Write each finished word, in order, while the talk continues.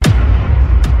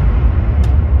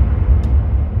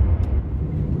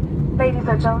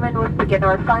gentlemen, we'll begin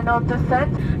our final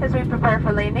descent. As we prepare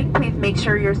for landing, please make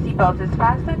sure your seatbelt is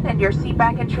fastened and your seat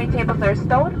back and tray tables are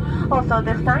stowed. Also,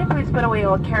 this time, please put away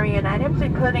all carry-on items,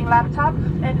 including laptops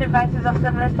and devices of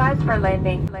similar size for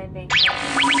landing.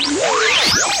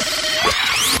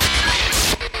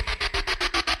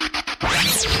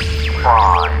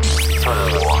 Five,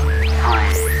 four,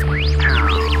 three,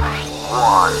 two,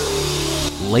 one.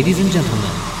 Ladies and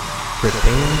gentlemen,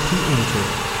 prepare to enter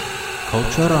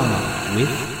Culturama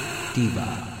with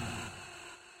Diva.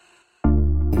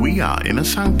 We are Inner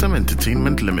Sanctum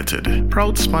Entertainment Limited,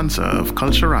 proud sponsor of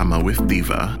Culturama with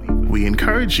Diva. We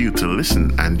encourage you to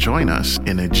listen and join us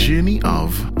in a journey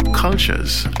of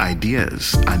cultures,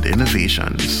 ideas, and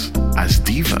innovations as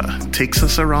Diva takes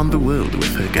us around the world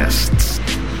with her guests.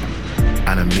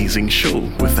 An amazing show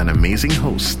with an amazing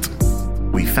host.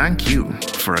 We thank you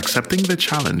for accepting the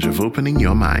challenge of opening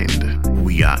your mind.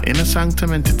 We are Inner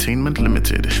Sanctum Entertainment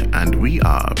Limited, and we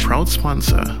are a proud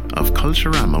sponsor of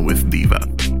Culturama with Diva.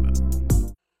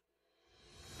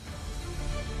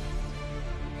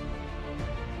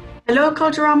 Hello,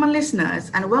 Culturama listeners,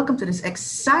 and welcome to this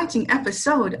exciting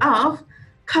episode of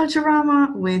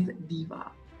Culturama with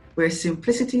Diva, where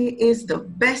simplicity is the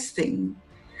best thing.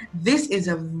 This is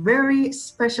a very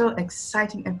special,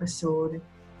 exciting episode.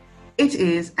 It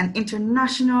is an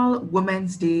International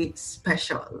Women's Day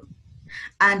special,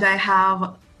 and I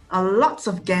have lots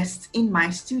of guests in my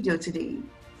studio today.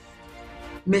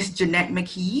 Miss Jeanette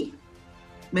McKee,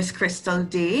 Miss Crystal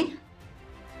Day,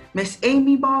 Miss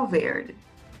Amy Barvard,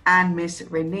 and Miss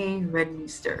Renee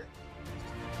Redmeister.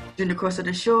 During the course of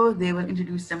the show, they will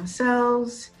introduce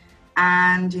themselves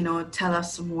and, tell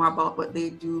us more about what they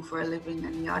do for a living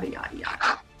and yada, yada,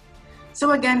 yada.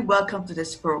 So again, welcome to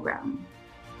this program.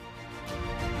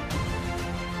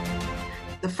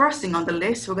 The first thing on the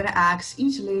list, we're going to ask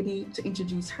each lady to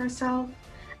introduce herself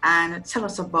and tell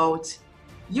us about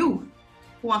you.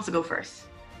 Who wants to go first?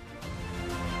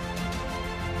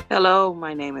 Hello,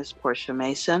 my name is Portia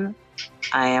Mason.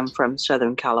 I am from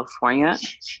Southern California.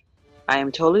 I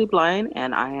am totally blind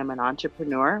and I am an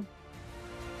entrepreneur.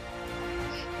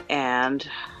 And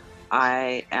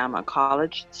I am a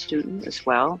college student as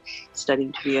well,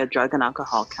 studying to be a drug and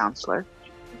alcohol counselor.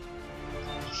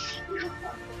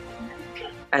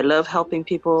 I love helping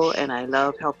people and I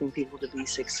love helping people to be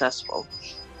successful.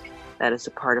 That is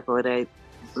a part of what I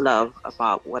love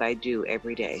about what I do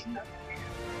every day.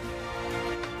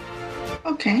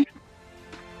 Okay.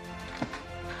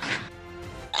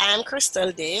 I'm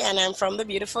Crystal Day, and I'm from the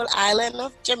beautiful island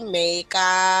of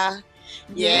Jamaica.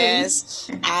 Yes,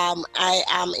 I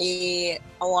am a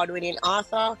award-winning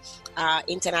author,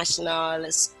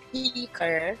 international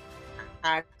speaker,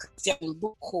 Christian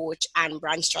book coach, and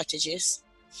brand strategist.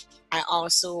 I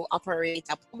also operate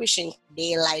a publishing,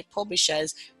 Daylight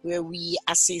Publishers, where we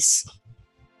assist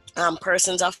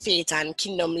persons of faith and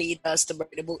kingdom leaders to bring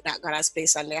the book that God has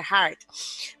placed on their heart.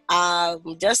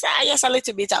 Just I guess a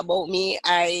little bit about me.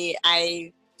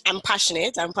 I'm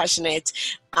passionate. I'm passionate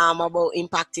about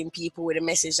impacting people with the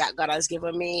message that God has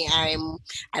given me. I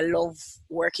love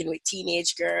working with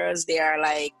teenage girls. They are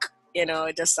like,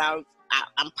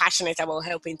 I'm passionate about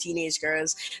helping teenage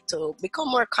girls to become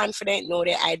more confident, know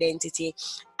their identity.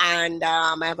 And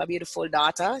I have a beautiful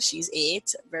daughter. She's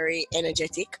 8, very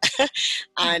energetic.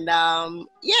 And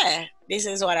this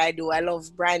is what I do. I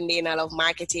love branding, I love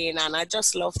marketing, and I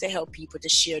just love to help people to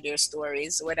share their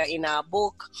stories, whether in a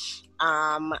book,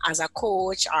 as a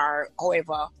coach, or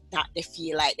however that they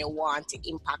feel like they want to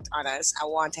impact others. I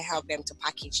want to help them to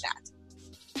package that.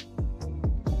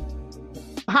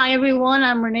 Hi everyone,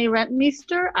 I'm Renee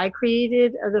Redmeister. I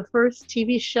created the first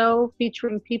TV show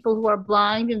featuring people who are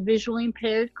blind and visually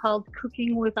impaired called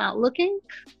Cooking Without Looking.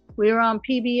 We're on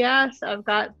PBS. I've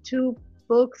got 2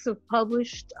 books of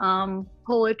published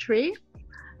poetry.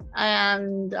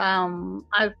 And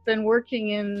I've been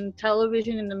working in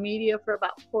television and the media for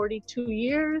about 42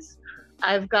 years.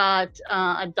 I've got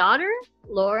a daughter,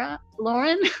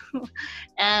 Lauren,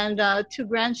 and 2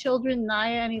 grandchildren,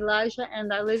 Naya and Elijah,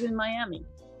 and I live in Miami.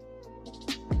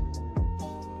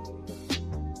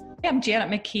 I'm Janet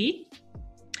McKee.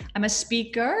 I'm a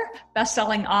speaker,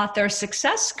 best-selling author,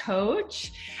 success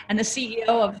coach, and the CEO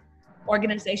of an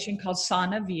organization called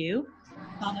Sana View.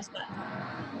 Sana's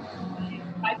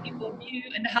people view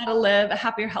and how to live a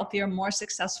happier, healthier, more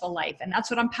successful life. And that's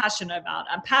what I'm passionate about.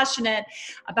 I'm passionate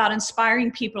about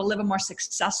inspiring people to live a more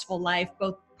successful life,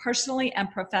 both personally and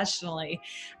professionally.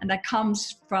 And that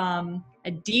comes from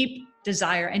a deep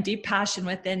desire and deep passion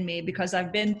within me because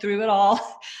I've been through it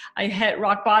all. I hit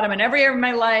rock bottom in every area of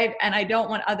my life, and I don't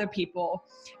want other people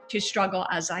to struggle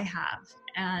as I have.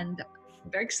 And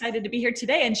I'm very excited to be here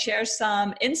today and share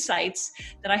some insights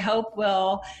that I hope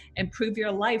will improve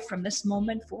your life from this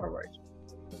moment forward.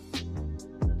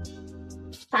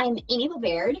 I'm Amy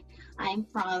Baird. I'm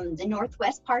from the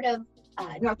northwestern part of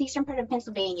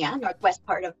Pennsylvania, northwest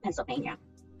part of Pennsylvania.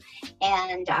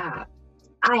 And I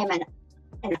am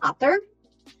an author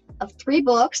of 3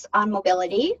 books on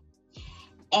mobility.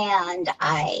 And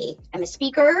I am a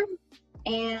speaker.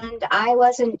 And I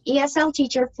was an ESL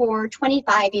teacher for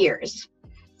 25 years.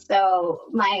 So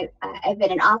I've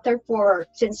been an author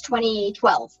since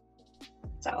 2012.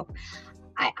 So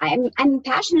I'm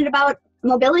passionate about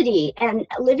mobility and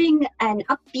living an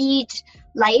upbeat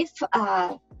life.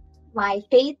 My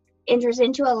faith enters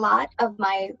into a lot of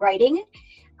my writing.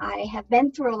 I have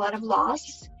been through a lot of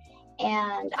loss,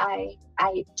 and I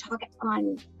talk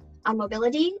on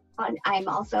mobility. I'm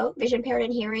also vision impaired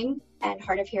in hearing and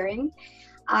hard of hearing.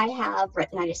 I have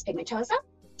retinitis pigmentosa,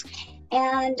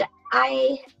 and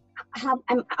I'm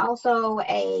also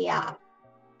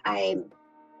I've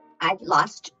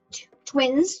lost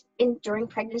twins during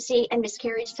pregnancy and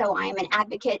miscarriage, so I'm an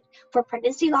advocate for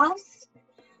pregnancy loss.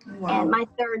 Wow. And my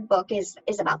 3rd book is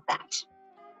about that.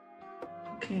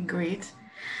 Okay, great.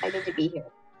 Excited to be here.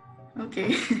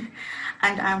 Okay.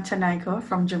 And I'm Tanaiko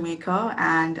from Jamaica,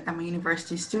 and I'm a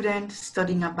university student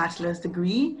studying a bachelor's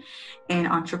degree in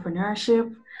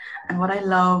entrepreneurship. And what I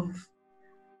love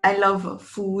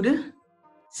food,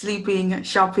 sleeping,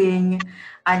 shopping.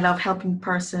 I love helping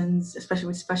persons, especially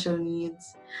with special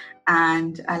needs.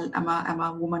 And I'm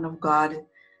a woman of God,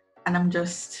 and I'm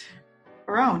just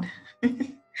around.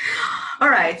 All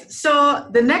right, so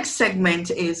the next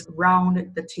segment is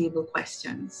round the table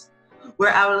questions,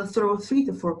 where I will throw 3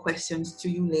 to 4 questions to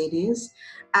you ladies,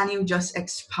 and you just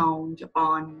expound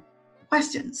on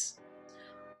questions.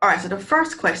 All right, so the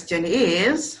first question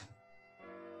is,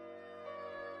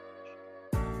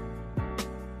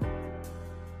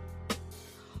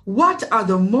 what are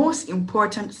the most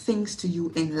important things to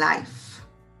you in life?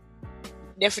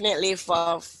 Definitely,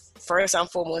 for first and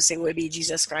foremost, it will be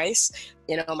Jesus Christ.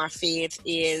 My faith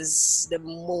is the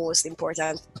most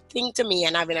important thing to me,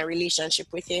 and having a relationship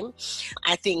with him.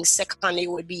 I think secondly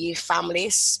would be family,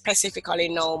 specifically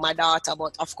now my daughter,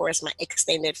 but of course my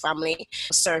extended family,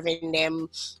 serving them,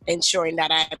 ensuring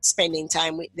that I'm spending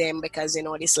time with them, because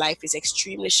this life is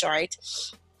extremely short.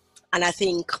 And I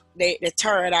think the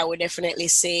third I would definitely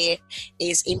say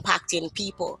is impacting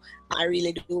people. I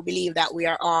really do believe that we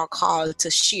are all called to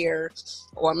share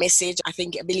our message. I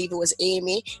believe it was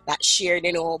Amy that shared,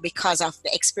 because of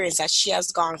the experience that she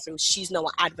has gone through, she's now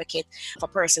an advocate for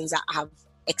persons that have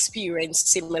experienced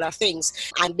similar things.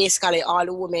 And basically all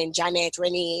the women, Janet,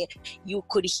 Renee, you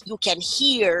can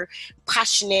hear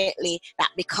passionately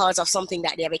that because of something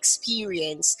that they have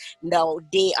experienced, now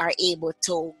they are able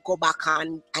to go back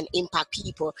and impact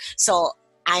people. So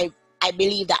I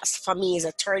believe that for me is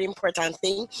a third important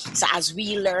thing. So as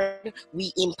we learn,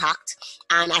 we impact.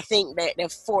 And I think that the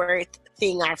fourth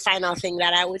thing, our final thing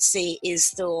that I would say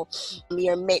is your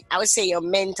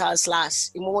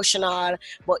mental/emotional,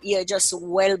 but your just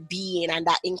well-being, and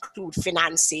that include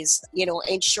finances,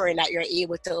 ensuring that you're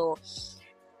able to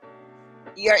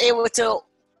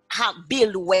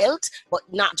build wealth, but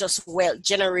not just wealth,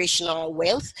 generational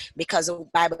wealth, because the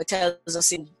Bible tells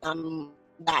us in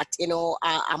that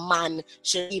a man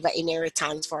should leave an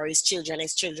inheritance for his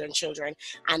children's children,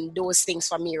 and those things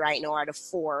for me right now are the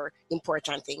 4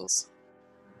 important things.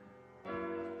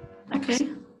 Okay,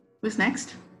 who's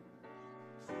next?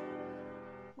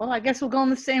 Well, I guess we'll go in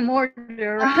the same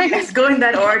order, right? Let's go in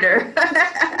that order.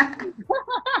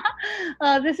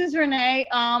 This is Renee.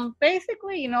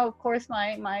 Basically, of course,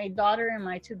 my daughter and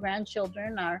my 2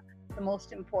 grandchildren are the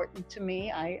most important to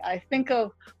me. I think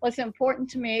of what's important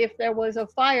to me. If there was a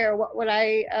fire, what would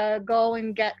I go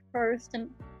and get first?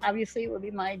 And obviously it would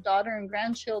be my daughter and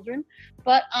grandchildren.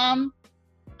 But I'm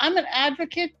an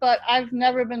advocate, but I've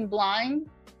never been blind.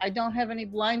 I don't have any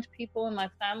blind people in my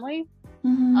family.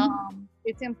 Mm-hmm.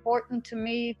 It's important to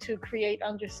me to create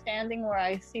understanding where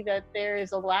I see that there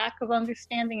is a lack of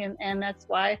understanding, and that's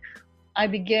why I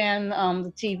began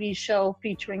the TV show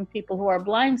featuring people who are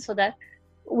blind, so that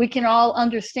we can all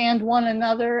understand one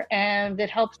another, and it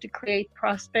helps to create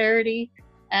prosperity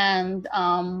and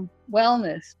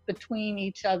wellness between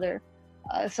each other,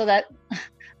 so that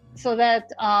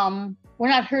we're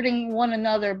not hurting one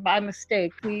another by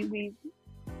mistake. We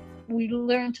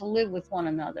learn to live with one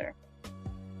another.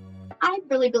 I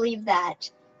really believe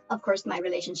that, of course, my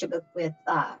relationship with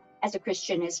as a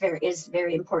Christian is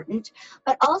very important.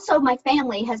 But also my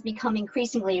family has become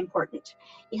increasingly important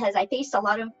because I faced a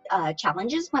lot of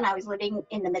challenges when I was living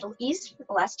in the Middle East for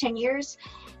the last 10 years.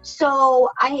 So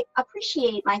I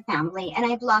appreciate my family, and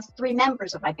I've lost 3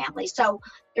 members of my family. So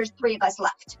there's 3 of us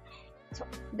left. So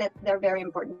that they're very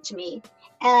important to me.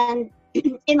 And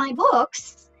in my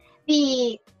books,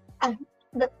 Renee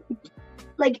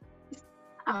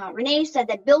said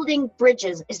that building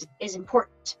bridges is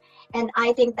important. And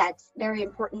I think that's very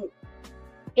important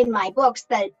in my books,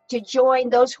 that to join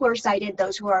those who are sighted,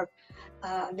 those who are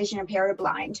vision impaired or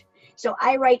blind. So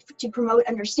I write to promote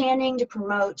understanding, to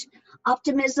promote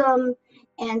optimism,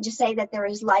 and to say that there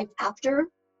is life after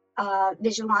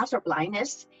vision loss or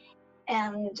blindness,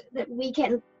 and that we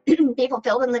can be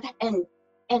fulfilled and live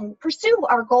and pursue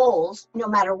our goals no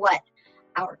matter what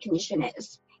our condition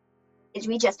is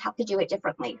we just have to do it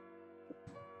differently.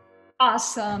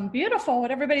 Awesome. Beautiful. What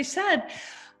everybody said.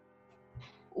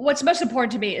 What's most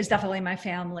important to me is definitely my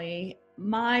family.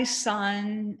 My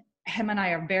son, him and I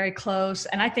are very close,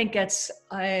 and I think it's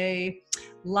a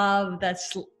love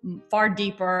that's far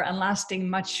deeper and lasting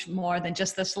much more than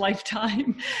just this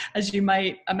lifetime, as you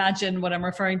might imagine what I'm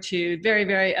referring to. Very,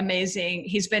 very amazing.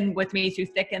 He's been with me through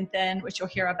thick and thin, which you'll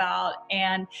hear about,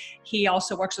 and he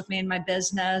also works with me in my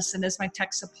business and is my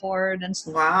tech support. And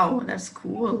wow, that's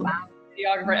cool. Wow.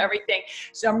 Videographer, everything.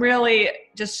 So I'm really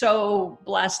just so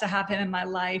blessed to have him in my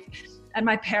life. And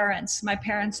my parents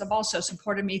have also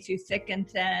supported me through thick and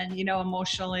thin,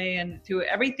 emotionally and through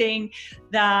everything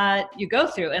that you go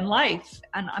through in life.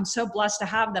 And I'm so blessed to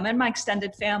have them and my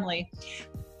extended family.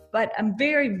 But I'm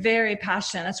very, very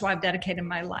passionate. That's why I've dedicated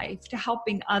my life to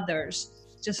helping others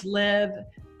just live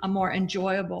a more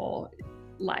enjoyable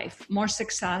life, more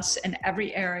success in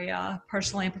every area,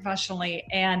 personally and professionally.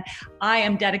 And I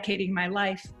am dedicating my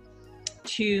life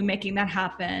to making that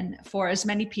happen for as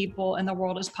many people in the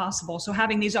world as possible. So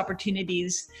having these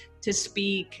opportunities to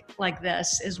speak like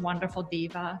this is wonderful,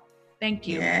 Diva. Thank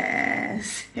you.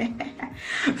 Yes.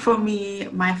 For me,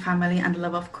 my family and the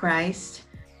love of Christ,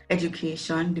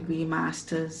 education, degree,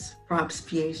 master's, perhaps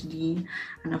PhD,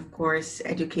 and of course,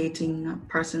 educating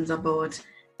persons about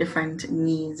different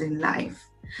needs in life.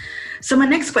 So my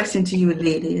next question to you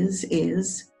ladies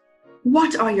is,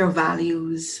 what are your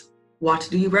values? What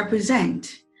do you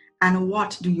represent? And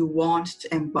what do you want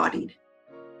to embody?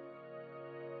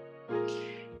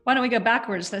 Why don't we go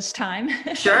backwards this time?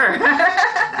 Sure.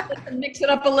 Mix it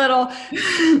up a little.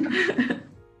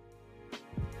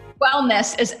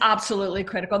 Wellness is absolutely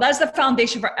critical. That's the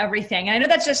foundation for everything. And I know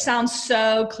that just sounds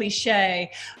so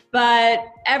cliche, but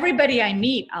everybody I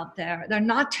meet out there, they're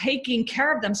not taking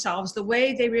care of themselves the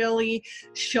way they really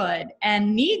should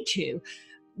and need to.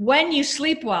 When you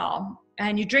sleep well,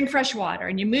 and you drink fresh water,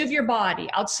 and you move your body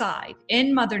outside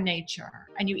in Mother Nature,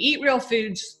 and you eat real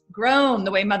foods grown the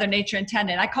way Mother Nature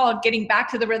intended, I call it getting back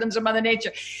to the rhythms of Mother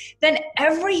Nature, then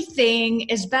everything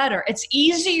is better. It's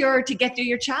easier to get through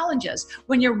your challenges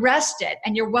when you're rested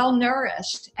and you're well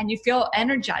nourished and you feel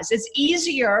energized. It's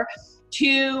easier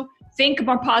to think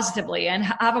more positively and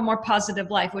have a more positive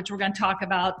life, which we're going to talk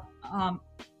about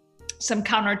some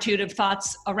counterintuitive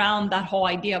thoughts around that whole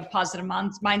idea of positive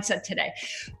mindset today.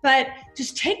 But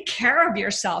just take care of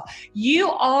yourself. You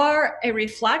are a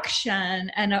reflection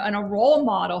and a role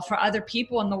model for other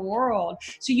people in the world.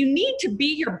 So you need to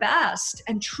be your best.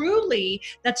 And truly,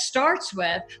 that starts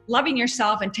with loving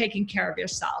yourself and taking care of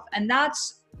yourself. And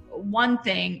that's one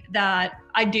thing that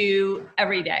I do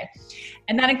every day.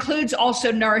 And that includes also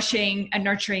nourishing and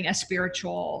nurturing a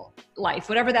spiritual life,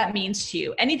 whatever that means to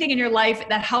you. Anything in your life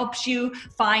that helps you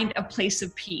find a place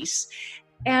of peace.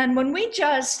 And when we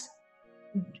just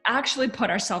actually put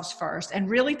ourselves first and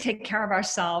really take care of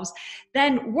ourselves,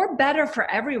 then we're better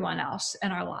for everyone else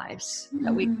in our lives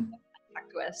that we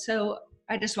connect with. So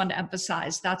I just want to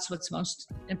emphasize that's what's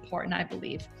most important, I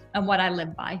believe, and what I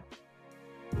live by.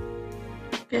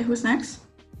 Okay, who's next?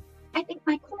 I think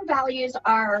my core values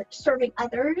are serving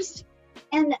others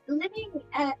and living,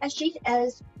 as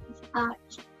Jeanette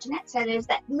said, is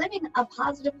that living a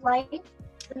positive life,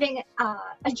 living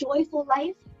a joyful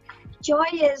life. Joy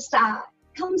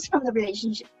comes from the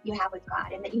relationship you have with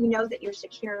God, and that you know that you're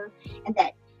secure and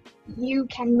that you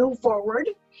can move forward.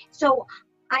 So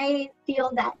I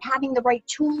feel that having the right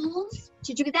tools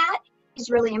to do that is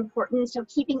really important. So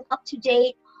keeping up to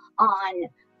date on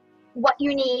what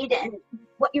you need and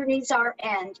what your needs are,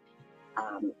 and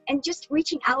just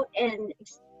reaching out and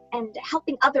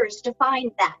helping others to find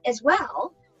that as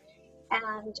well,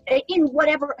 and in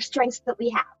whatever strengths that we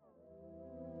have.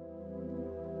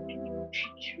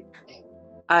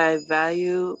 I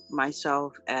value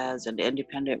myself as an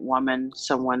independent woman,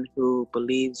 someone who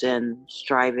believes in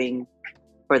striving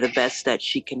for the best that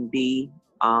she can be.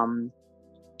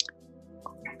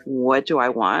 What do I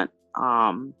want?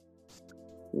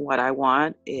 What I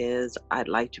want is I'd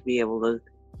like to be able to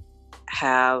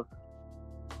have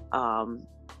a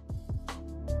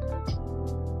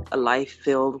life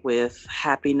filled with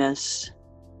happiness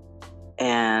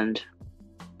and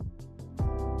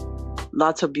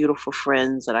lots of beautiful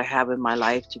friends that I have in my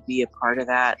life to be a part of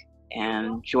that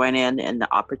and join in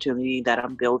the opportunity that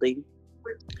I'm building.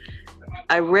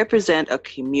 I represent a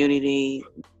community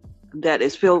that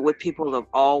is filled with people of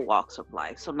all walks of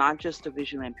life. So not just the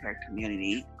visually impaired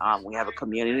community. We have a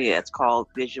community that's called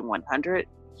Vision 100.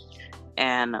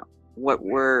 And what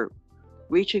we're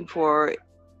reaching for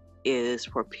is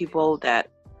for people that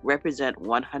represent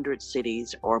 100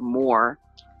 cities or more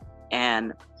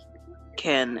and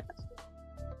can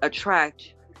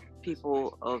attract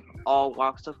people of all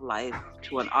walks of life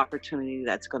to an opportunity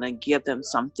that's going to give them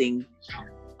something.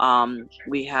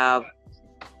 We have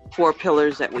 4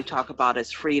 pillars that we talk about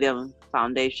as freedom,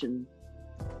 foundation,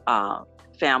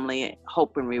 family,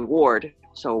 hope, and reward.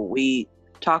 So we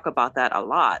talk about that a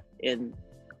lot in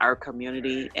our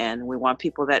community, and we want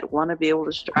people that want to be able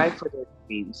to strive for their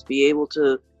dreams, be able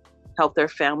to help their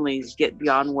families get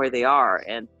beyond where they are,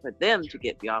 and for them to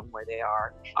get beyond where they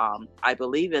are. I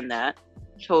believe in that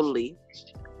totally,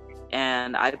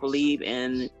 and I believe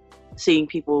in seeing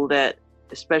people that,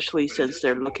 especially since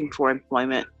they're looking for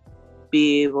employment,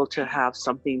 be able to have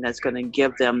something that's going to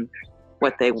give them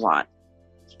what they want.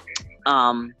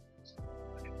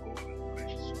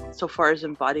 So far as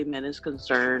embodiment is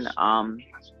concerned, I'm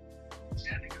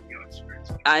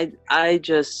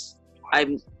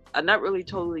not really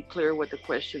totally clear what the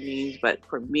question means, but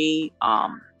for me,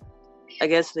 I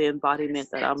guess the embodiment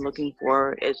that I'm looking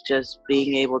for is just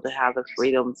being able to have the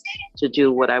freedom to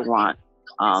do what I want,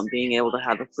 being able to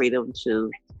have the freedom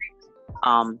to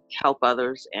help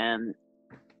others and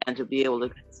to be able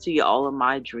to see all of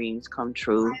my dreams come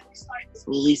true, at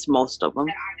least most of them.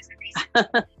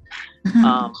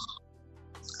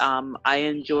 I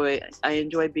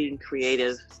enjoy being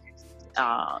creative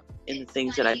in the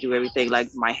things that I do, everything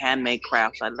like my handmade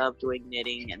crafts. I love doing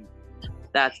knitting, and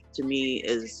that to me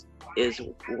is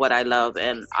what I love.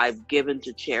 And I've given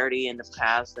to charity in the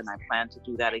past, and I plan to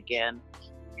do that again.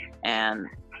 And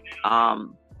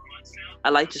I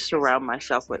like to surround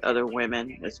myself with other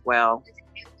women as well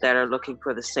that are looking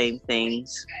for the same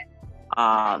things,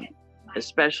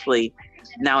 especially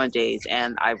nowadays.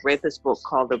 And I read this book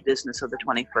called The Business of the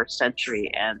 21st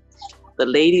Century, and the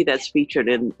lady that's featured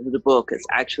in the book is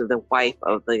actually the wife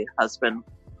of the husband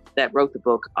that wrote the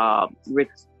book,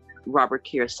 Robert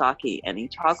Kiyosaki, and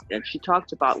she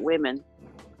talked about women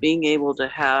being able to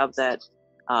have that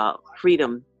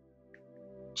freedom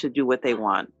to do what they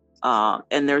want.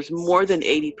 And there's more than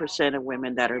 80% of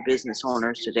women that are business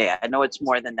owners today. I know it's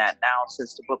more than that now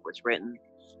since the book was written,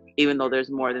 even though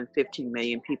there's more than 15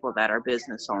 million people that are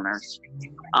business owners.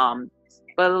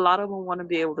 But a lot of them want to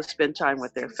be able to spend time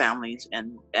with their families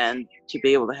and to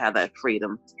be able to have that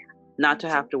freedom, not to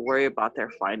have to worry about their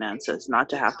finances, not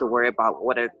to have to worry about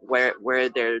where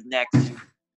their next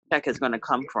check is going to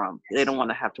come from. They don't want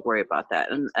to have to worry about that.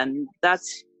 And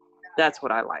that's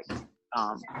what I like.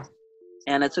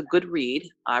 And it's a good read.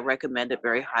 I recommend it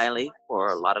very highly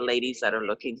for a lot of ladies that are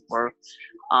looking for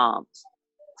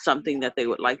something that they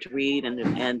would like to read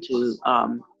and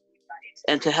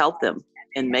to help them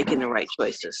in making the right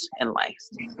choices in life.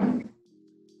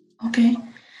 Okay.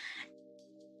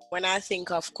 When I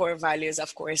think of core values,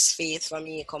 of course, faith for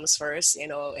me comes first,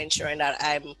 ensuring that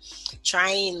I'm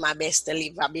trying my best to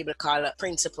live a biblical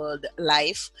principled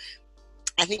life.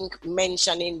 I think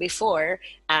mentioning before,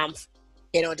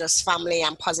 just family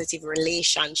and positive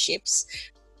relationships.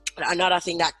 Another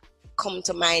thing that come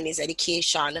to mind is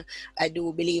education. I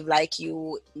do believe, like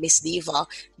you, Miss Diva,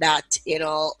 that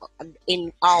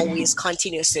in always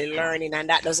continuously learning, and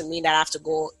that doesn't mean that I have to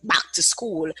go back to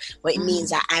school, but it means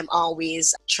that I'm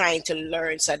always trying to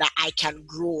learn so that I can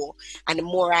grow. And the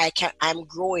more I'm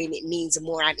growing, it means the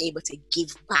more I'm able to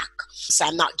give back. So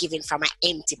I'm not giving from an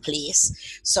empty place.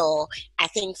 So I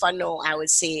think for now, I would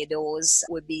say those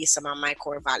would be some of my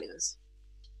core values.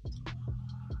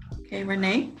 Okay,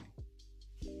 Renee?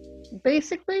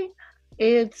 Basically,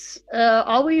 it's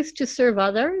always to serve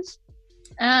others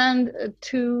and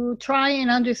to try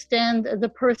and understand the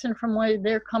person from where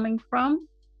they're coming from.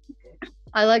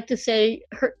 I like to say,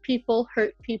 hurt people.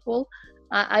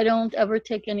 I don't ever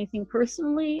take anything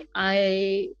personally.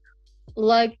 I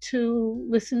like to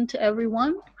listen to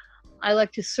everyone. I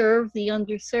like to serve the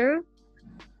underserved.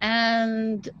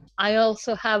 And I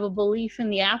also have a belief in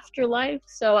the afterlife,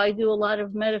 so I do a lot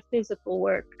of metaphysical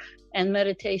work and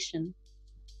meditation.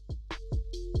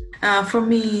 For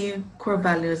me, core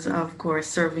values, of course,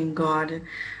 serving God,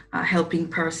 helping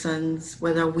persons,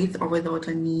 whether with or without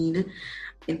a need,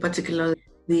 in particular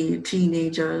the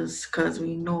teenagers, because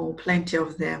we know plenty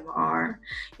of them are,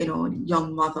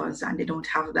 young mothers and they don't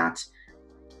have that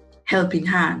helping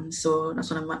hand. So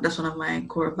that's one of my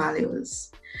core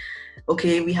values.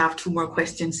 Okay, we have 2 more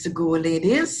questions to go,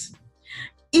 ladies.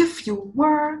 If you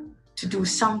were to do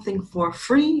something for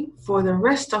free for the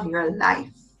rest of your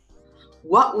life,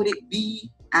 what would it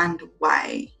be and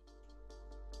why?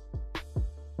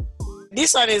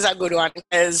 This one is a good one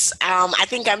because I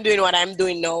think I'm doing what I'm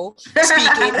doing now.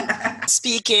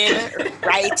 Speaking,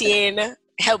 writing,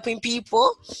 helping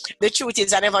people. The truth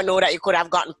is I never know that you could have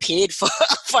gotten paid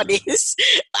for this.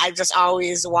 I just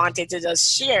always wanted to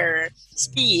just share,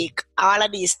 speak, all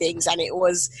of these things. And it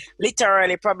was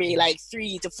literally probably like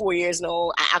 3 to 4 years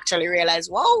now, I actually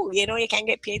realized, whoa, you can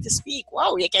get paid to speak.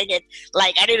 Whoa, you can get,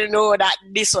 I didn't know that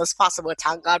this was possible.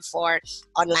 Thank God for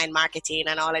online marketing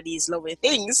and all of these lovely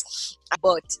things.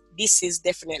 But this is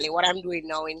definitely what I'm doing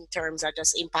now in terms of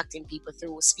just impacting people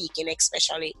through speaking,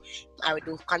 especially. I would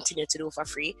continue to do for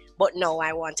free. But no,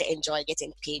 I want to enjoy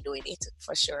getting paid doing it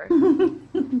for sure.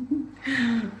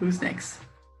 Who's next?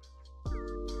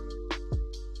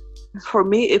 For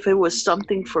me, if it was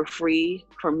something for free,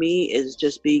 for me is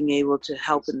just being able to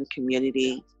help in the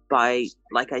community by,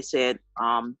 like I said,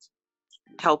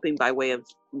 helping by way of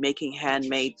making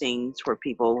handmade things for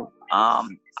people.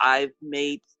 I've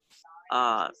made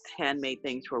handmade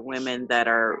things for women that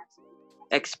are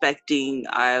expecting.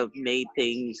 I've made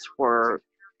things for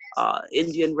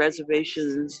Indian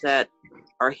reservations that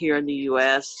are here in the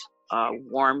U.S.,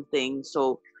 warm things.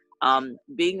 So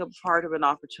being a part of an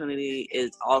opportunity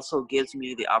also gives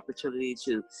me the opportunity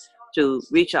to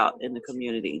reach out in the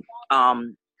community.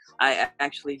 I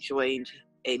actually joined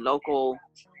a local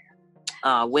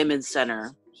women's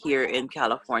center here in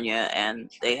California,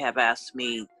 and they have asked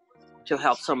me to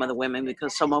help some of the women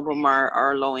because some of them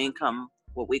are low income,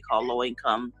 what we call low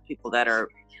income people that are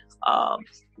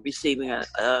receiving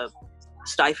a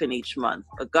stipend each month,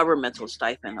 a governmental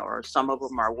stipend, or some of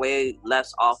them are way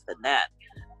less off than that,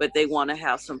 but they want to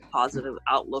have some positive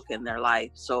outlook in their life.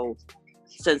 So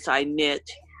since I knit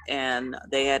and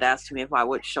they had asked me if I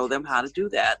would show them how to do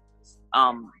that,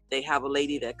 they have a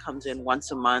lady that comes in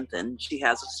once a month and she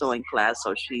has a sewing class.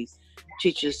 So she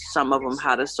teaches some of them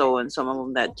how to sew, and some of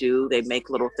them that do, they make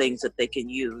little things that they can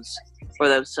use for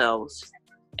themselves.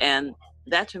 And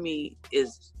that to me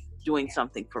is doing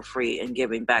something for free and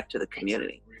giving back to the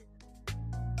community.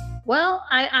 Well,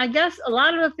 I guess a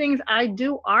lot of the things I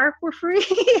do are for free.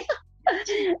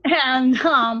 And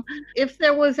if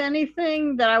there was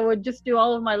anything that I would just do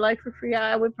all of my life for free,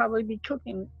 I would probably be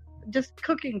cooking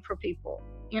for people.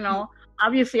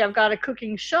 Obviously I've got a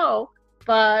cooking show,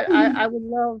 but I would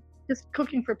love just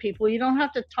cooking for people. You don't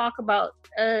have to talk about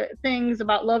things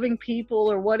about loving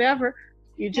people or whatever.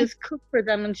 You just cook for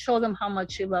them and show them how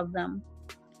much you love them.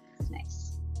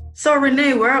 Nice. So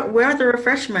Renee, where are the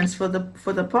refreshments for the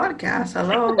podcast?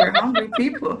 Hello, we're hungry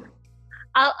people.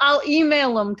 I'll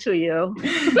email them to you.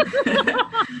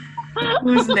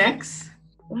 Who's next?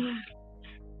 For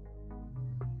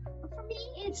me,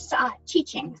 it's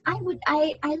teaching. I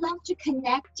love to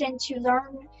connect and to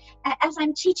learn. As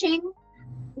I'm teaching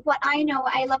what I know,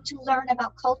 I love to learn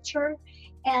about culture,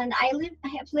 and I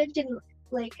have lived in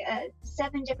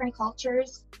 7 different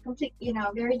cultures,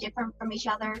 very different from each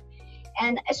other.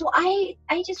 And so I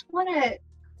just want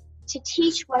to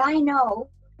teach what I know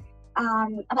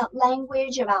about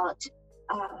language, about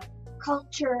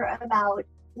culture, about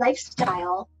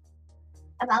lifestyle,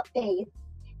 about faith,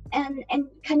 and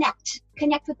connect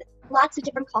with lots of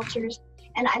different cultures.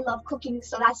 And I love cooking,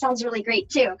 so that sounds really great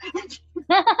too.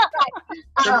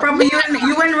 So probably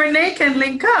you and Renee can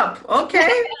link up. Okay,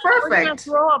 perfect. We're gonna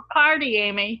throw a party,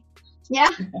 Amy. Yeah.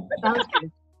 Sounds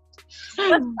good.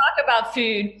 Let's talk about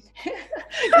food.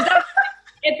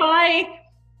 If I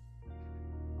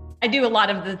do a lot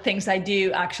of the things I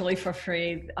do actually for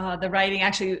free. The writing,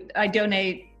 actually, I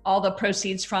donate all the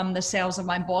proceeds from the sales of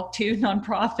my book to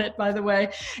nonprofit, by the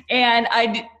way. And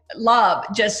I love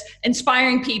just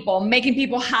inspiring people, making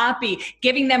people happy,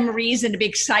 giving them a reason to be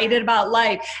excited about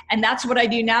life. And that's what I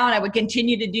do now. And I would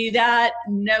continue to do that.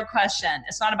 No question.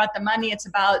 It's not about the money. It's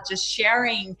about just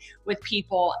sharing with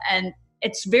people. And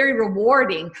it's very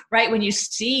rewarding, right? When you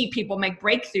see people make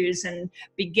breakthroughs and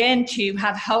begin to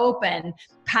have hope and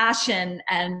passion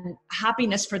and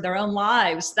happiness for their own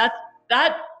lives, that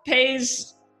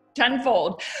pays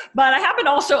tenfold. But I happen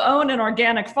to also own an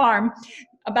organic farm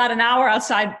about an hour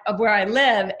outside of where I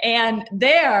live. And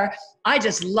there, I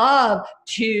just love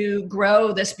to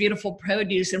grow this beautiful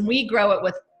produce, and we grow it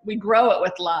with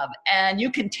love, and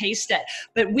you can taste it.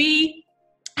 But we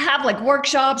have like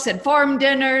workshops and farm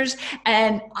dinners,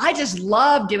 and I just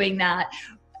love doing that.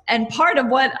 And part of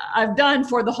what I've done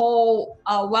for the whole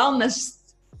wellness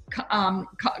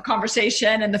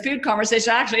conversation and the food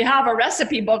conversation, I actually have a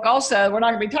recipe book also we're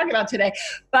not going to be talking about today.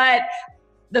 But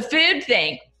the food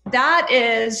thing, that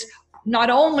is not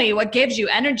only what gives you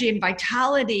energy and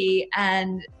vitality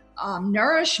and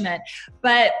nourishment,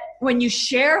 but when you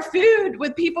share food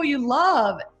with people you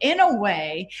love in a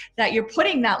way that you're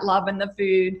putting that love in the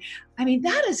food, I mean,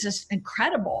 that is just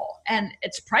incredible, and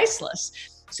it's priceless.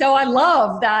 So I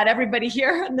love that everybody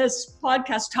here in this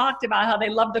podcast talked about how they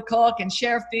love to cook and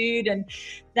share food, and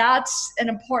that's an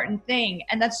important thing.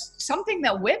 And that's something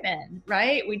that women,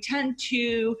 right? We tend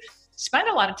to spend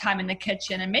a lot of time in the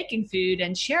kitchen and making food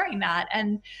and sharing that.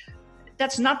 And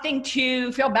that's nothing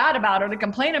to feel bad about or to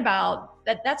complain about.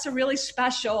 That's a really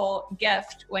special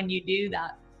gift when you do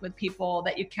that with people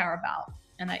that you care about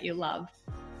and that you love.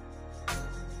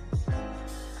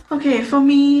 Okay, for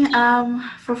me,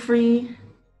 for free,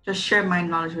 just share my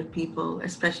knowledge with people,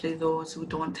 especially those who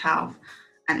don't have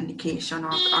an education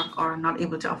or are not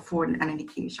able to afford an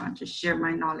education. Just share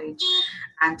my knowledge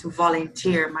and to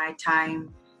volunteer my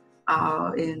time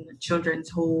in children's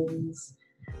homes,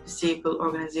 disabled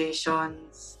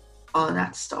organizations, all of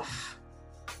that stuff.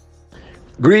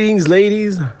 Greetings,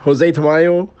 ladies. Jose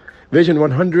Tamayo, Vision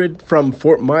 100 from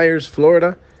Fort Myers,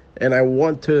 Florida. And I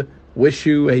want to wish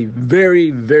you a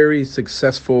very, very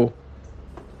successful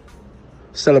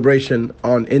celebration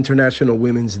on International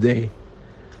Women's Day.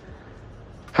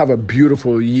 Have a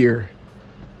beautiful year.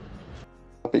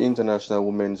 Happy International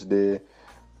Women's Day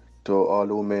to all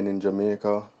the women in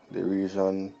Jamaica, the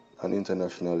region, and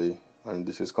internationally. And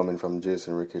this is coming from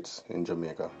Jason Ricketts in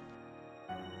Jamaica.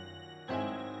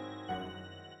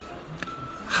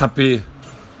 Happy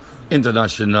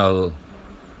International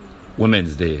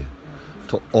Women's Day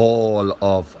to all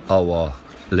of our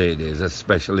ladies,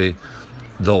 especially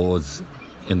those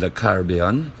in the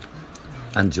Caribbean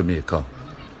and Jamaica.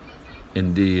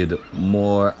 Indeed,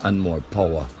 more and more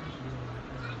power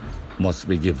must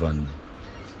be given,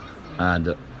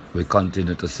 and we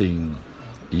continue to sing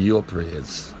your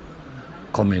praise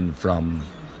coming from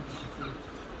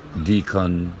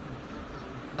Deacon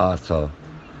Arthur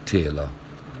Taylor.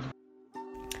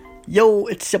 Yo,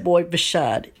 it's your boy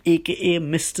Vishad, aka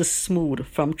Mr. Smooth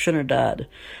from Trinidad,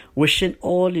 wishing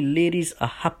all the ladies a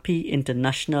happy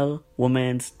International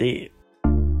Women's Day.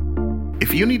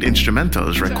 If you need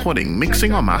instrumentals, recording,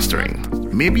 mixing, or mastering,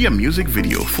 maybe a music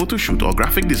video, photo shoot, or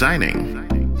graphic designing,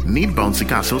 need bouncy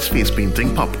castles, face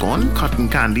painting, popcorn, cotton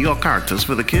candy, or characters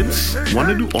for the kids? Want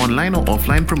to do online or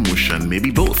offline promotion,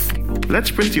 maybe both? Let's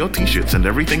print your t-shirts and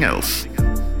everything else.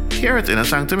 Here at Inner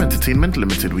Sanctum Entertainment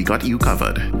Limited, we got you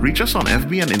covered. Reach us on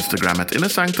FB and Instagram at Inner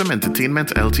Sanctum Entertainment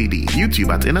Ltd,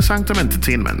 YouTube at Inner Sanctum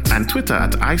Entertainment, and Twitter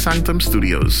at iSanctum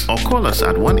Studios. Or call us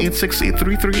at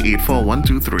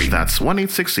 1-868-338-4123. That's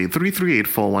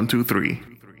 1-868-338-4123.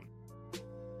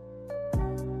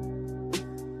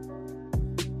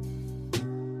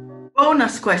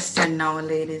 Bonus question now,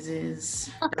 ladies,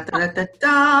 is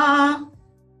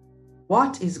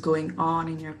what is going on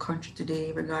in your country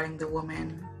today regarding the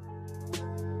women?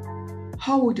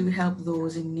 How would you help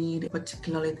those in need,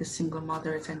 particularly the single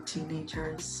mothers and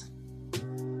teenagers?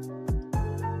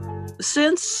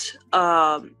 Since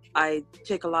I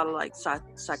take a lot of like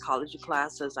psychology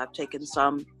classes, I've taken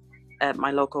some at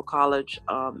my local college,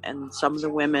 and some of the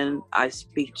women I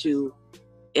speak to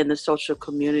in the social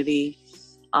community,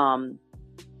 I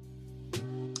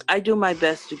do my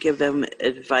best to give them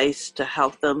advice to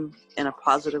help them in a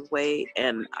positive way,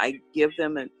 and I give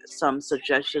them some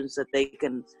suggestions that they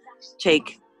can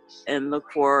take and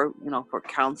look for, for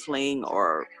counseling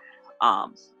or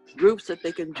groups that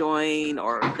they can join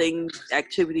or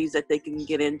activities that they can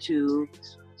get into.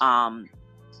 A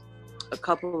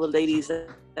couple of ladies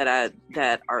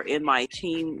that are in my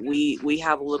team, we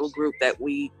have a little group that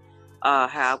we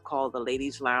have called the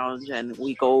Ladies Lounge, and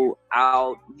we go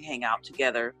out, we hang out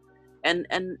together, and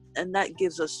that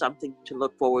gives us something to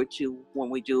look forward to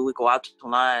when we go out to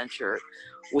lunch, or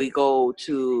we go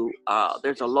to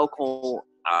there's a local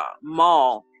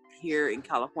mall here in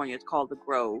California. It's called the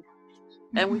Grove,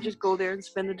 and we just go there and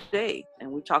spend the day,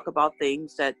 and we talk about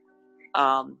things that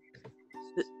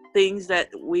things that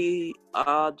we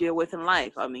deal with in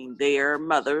life. I mean, they are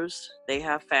mothers, they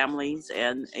have families,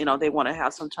 and they want to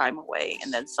have some time away.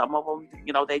 And then some of them,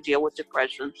 they deal with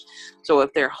depression. So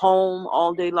if they're home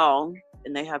all day long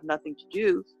and they have nothing to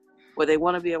do, well, they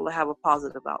want to be able to have a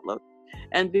positive outlook,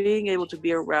 and being able to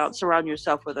be surround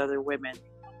yourself with other women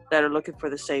that are looking for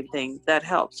the same thing, that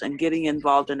helps. And getting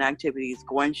involved in activities,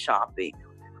 going shopping,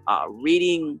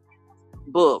 reading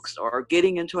books, or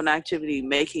getting into an activity,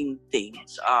 making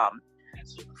things,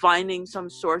 finding some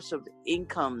source of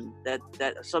income, that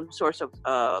some source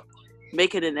of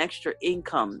making an extra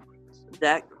income,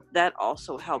 that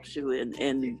also helps you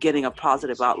in getting a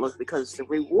positive outlook, because the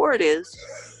reward is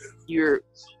you're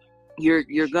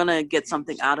gonna get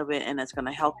something out of it, and it's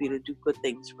gonna help you to do good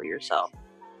things for yourself.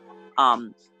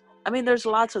 I mean, there's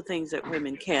lots of things that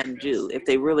women can do if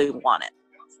they really want it.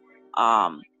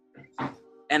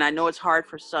 And I know it's hard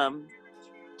for some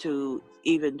to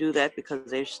even do that, because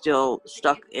they're still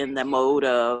stuck in the mode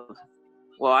of,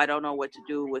 well, I don't know what to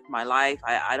do with my life.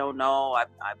 I don't know.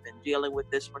 I've been dealing with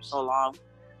this for so long.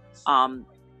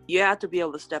 You have to be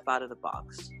able to step out of the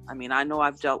box. I mean, I know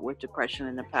I've dealt with depression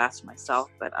in the past myself,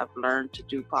 but I've learned to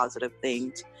do positive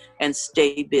things and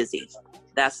stay busy.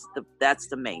 That's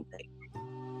the main thing.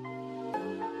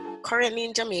 Currently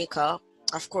in Jamaica,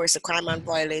 of course, the crime and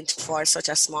violence for such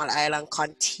a small island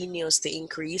continues to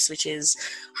increase, which is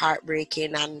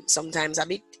heartbreaking and sometimes a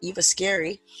bit even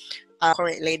scary.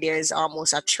 Currently, there is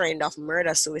almost a trend of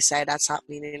murder-suicide that's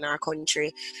happening in our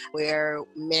country, where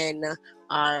men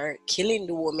are killing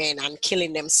the women and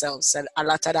killing themselves. And a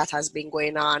lot of that has been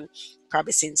going on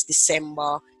probably since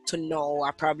December to now,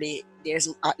 or probably there's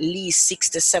at least 6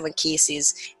 to 7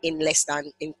 cases in less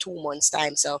than in 2 months'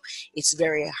 time. So it's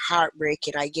very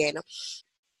heartbreaking again.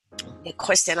 The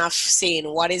question of saying,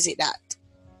 what is it that,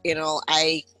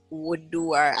 I would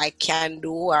do, or I can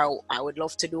do, or I would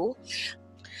love to do?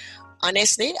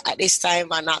 Honestly, at this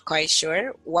time, I'm not quite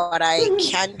sure. What I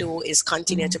can do is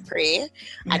continue to pray. Yes.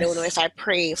 I don't know if I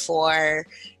pray for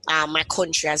my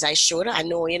country as I should. I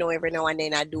know, every now and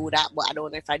then I do that, but I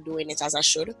don't know if I'm doing it as I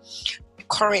should.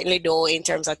 Currently, though, in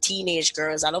terms of teenage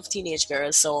girls, I love teenage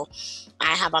girls. So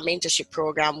I have a mentorship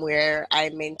program where I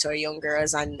mentor young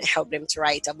girls and help them to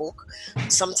write a book.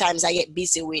 Sometimes I get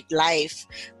busy with life.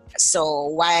 So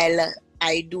while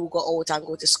I do go out and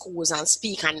go to schools and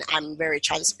speak, and I'm very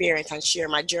transparent and share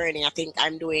my journey, I think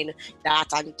I'm doing that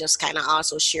and just kind of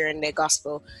also sharing the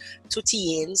gospel to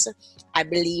teens. I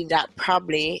believe that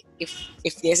probably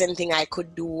if there's anything I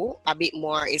could do a bit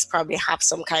more, is probably have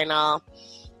some kind of,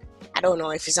 I don't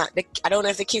know if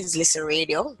the kids listen to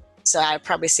radio, so I'd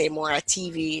probably say more a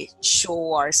TV show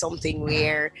or something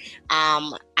where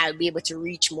I'll be able to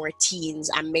reach more teens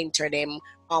and mentor them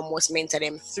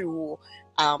through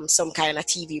some kind of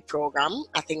TV program.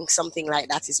 I think something like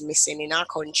that is missing in our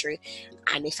country,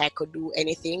 and if I could do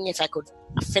anything, if I could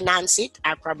finance it,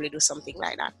 I'd probably do something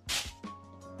like that.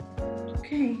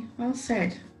 Okay, well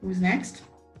said. Who's next?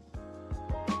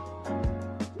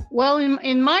 Well,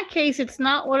 in my case, it's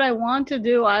not what I want to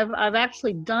do. I've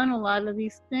actually done a lot of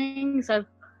these things.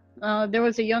 There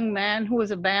was a young man who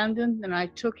was abandoned, and I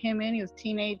took him in. He was a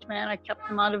teenage man. I kept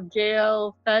him out of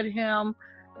jail, fed him,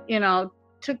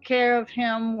 took care of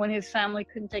him when his family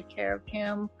couldn't take care of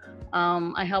him.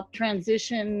 I helped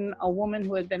transition a woman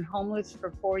who had been homeless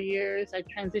for 4 years. I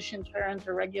transitioned her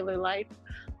into regular life.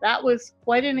 That was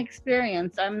quite an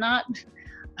experience. I'm not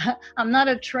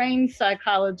a trained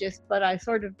psychologist, but I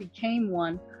sort of became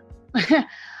one.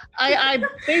 I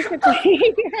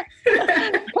basically,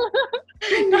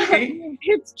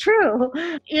 it's true.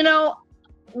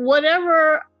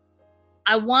 Whatever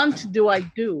I want to do, I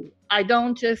do. I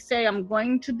don't just say I'm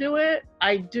going to do it.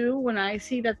 I do. When I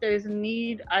see that there's a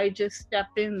need, I just step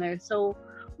in there. So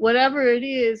whatever it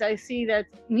is I see that's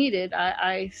needed,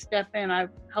 I step in. I've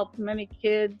helped many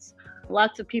kids.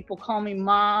 Lots of people call me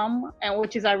mom, and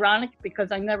which is ironic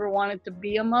because I never wanted to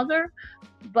be a mother,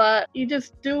 but you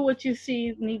just do what you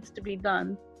see needs to be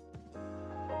done.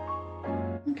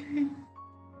 Okay.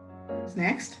 What's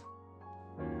next?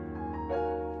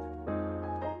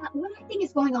 What I think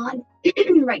is going on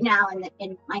right now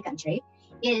in my country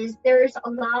is there's a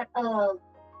lot of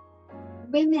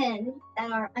women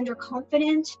that are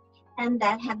underconfident and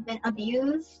that have been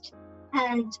abused,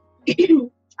 and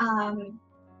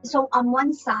so on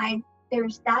one side,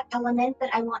 there's that element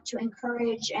that I want to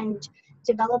encourage and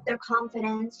develop their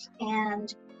confidence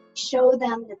and show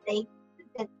them that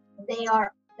they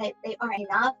are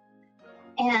enough,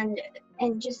 and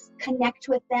just connect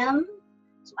with them.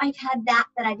 So I've had that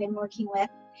I've been working with.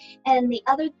 And the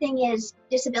other thing is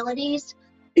disabilities.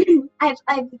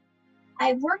 I've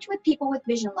I've worked with people with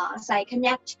vision loss. I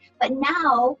connect, but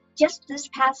now, just this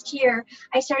past year,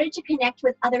 I started to connect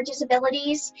with other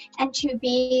disabilities and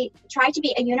try to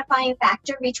be a unifying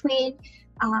factor between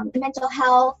mental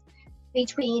health,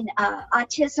 between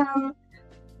autism,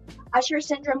 Usher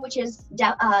syndrome, which is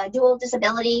dual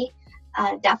disability,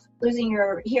 losing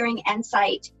your hearing and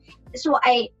sight. So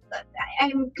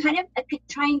I'm kind of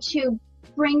trying to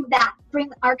bring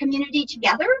our community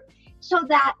together so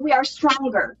that we are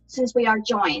stronger since we are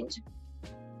joined.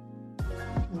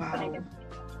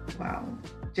 Wow.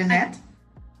 Jeanette?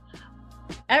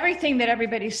 Everything that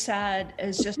everybody said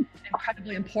is just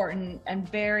incredibly important and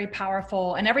very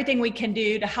powerful, and everything we can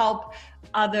do to help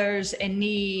others in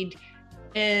need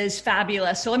is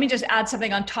fabulous. So let me just add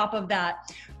something on top of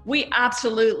that. We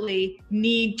absolutely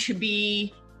need to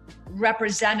be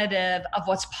representative of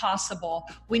what's possible.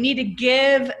 We need to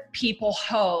give people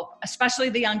hope, especially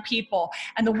the young people.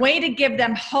 And the way to give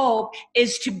them hope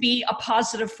is to be a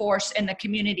positive force in the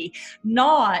community,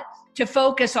 not to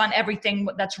focus on everything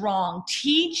that's wrong.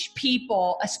 Teach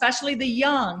people, especially the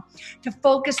young, to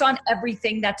focus on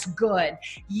everything that's good.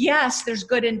 Yes, there's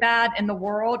good and bad in the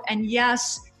world. And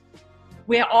yes,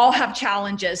 we all have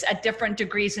challenges at different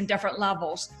degrees and different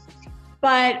levels.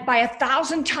 But by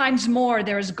 1,000 times more,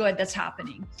 there is good that's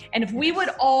happening. And if we would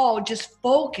all just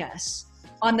focus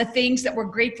on the things that we're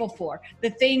grateful for, the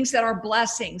things that are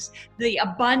blessings, the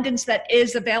abundance that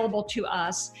is available to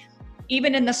us,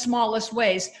 even in the smallest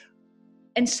ways,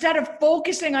 instead of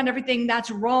focusing on everything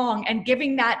that's wrong and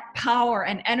giving that power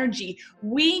and energy,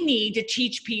 we need to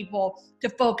teach people to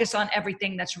focus on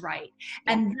everything that's right.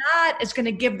 And that is going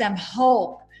to give them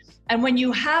hope. And when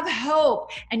you have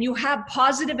hope and you have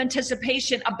positive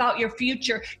anticipation about your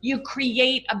future, you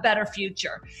create a better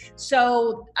future.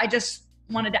 So I just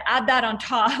wanted to add that on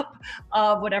top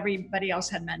of what everybody else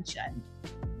had mentioned.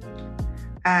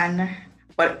 And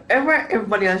whatever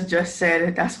everybody else just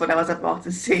said, that's what I was about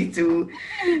to say too.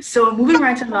 So moving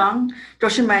right along,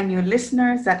 just remind you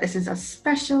listeners that this is a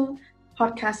special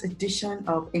podcast edition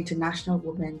of International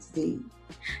Women's Day.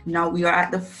 Now we are at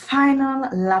the final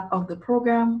lap of the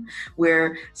program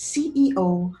where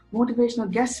CEO,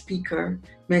 motivational guest speaker,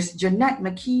 Ms. Jeanette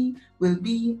McKee will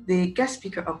be the guest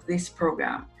speaker of this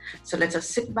program. So let us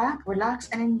sit back, relax,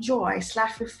 and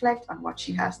enjoy/reflect on what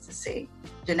she has to say.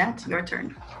 Jeanette, your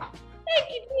turn. Thank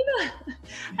you, Diva.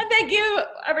 And thank you,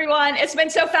 everyone. It's been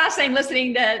so fascinating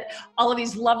listening to all of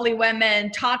these lovely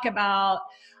women talk about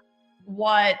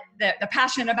what they're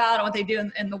passionate about and what they do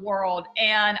in the world.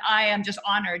 And I am just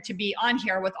honored to be on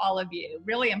here with all of you.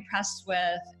 Really impressed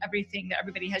with everything that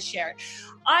everybody has shared.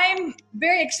 I'm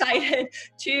very excited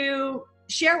to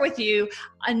share with you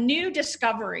a new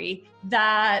discovery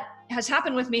that has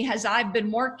happened with me as I've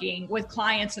been working with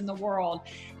clients in the world.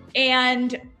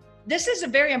 And this is a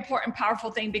very important,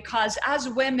 powerful thing because as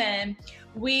women,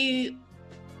 we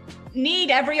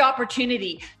need every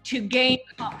opportunity to gain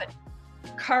confidence,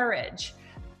 courage,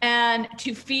 and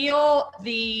to feel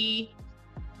the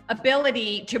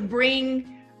ability to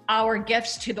bring our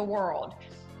gifts to the world,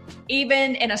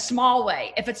 even in a small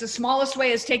way. If it's the smallest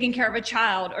way is taking care of a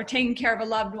child or taking care of a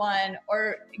loved one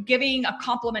or giving a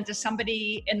compliment to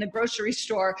somebody in the grocery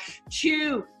store,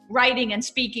 to writing and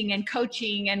speaking and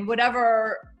coaching and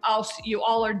whatever else you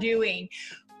all are doing,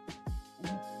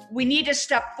 we need to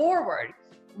step forward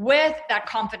with that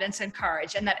confidence and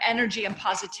courage and that energy and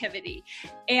positivity.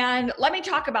 And let me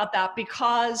talk about that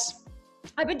because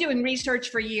I've been doing research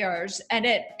for years and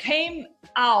it came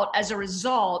out as a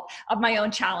result of my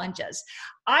own challenges.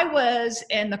 I was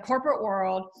in the corporate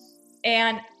world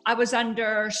and I was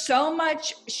under so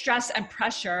much stress and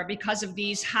pressure because of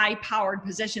these high-powered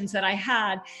positions that I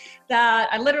had that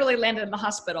I literally landed in the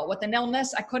hospital with an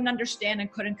illness I couldn't understand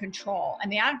and couldn't control.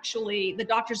 And the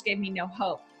doctors gave me no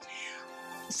hope.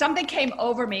 Something came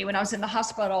over me when I was in the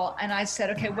hospital and I said,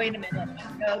 okay, wait a minute,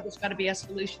 I know there's got to be a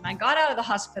solution. I got out of the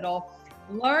hospital,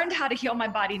 learned how to heal my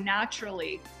body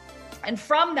naturally. And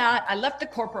from that, I left the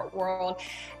corporate world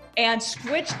and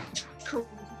switched to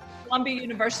Columbia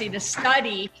University to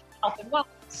study health and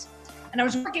wellness. And I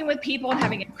was working with people and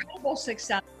having incredible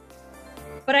success.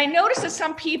 But I noticed that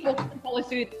some people couldn't follow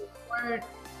through, weren't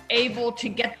able to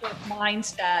get the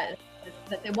mindset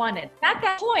that they wanted. At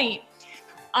that point,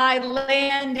 I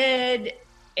landed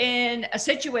in a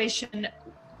situation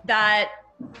that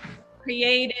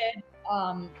created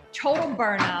total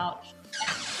burnout,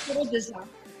 total disaster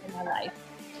in my life.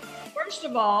 First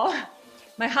of all,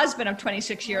 my husband of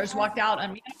 26 years walked out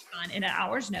on me in an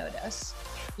hour's notice,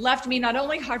 left me not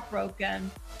only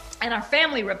heartbroken and our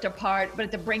family ripped apart, but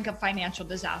at the brink of financial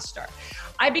disaster.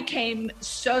 I became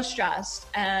so stressed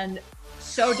and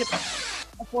so depressed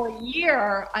for a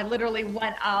year, I literally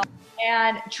went out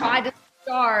and tried to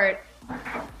start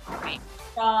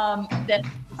from this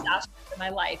disaster in my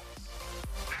life.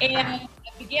 And I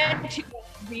began to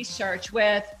research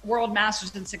with World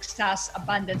Masters in Success,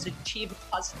 Abundance, Achievement,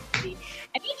 Positivity.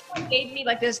 And each one gave me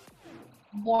like this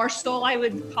morsel, I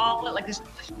would call it, like this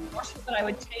morsel that I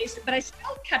would taste. But I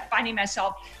still kept finding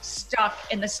myself stuck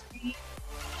in the same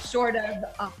sort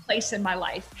of place in my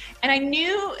life. And I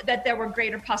knew that there were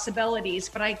greater possibilities,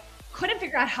 but I couldn't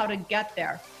figure out how to get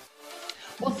there.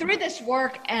 Well, through this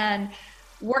work and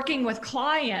working with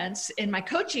clients in my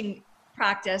coaching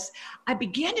practice, I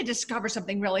began to discover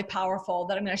something really powerful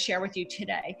that I'm going to share with you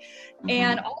today.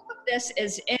 And all of this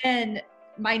is in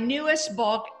my newest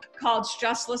book called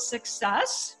Stressless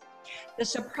Success: The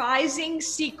Surprising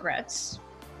Secrets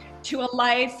to a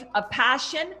Life of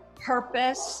Passion,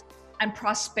 Purpose, and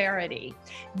Prosperity.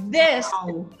 This is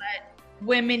what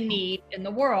women need in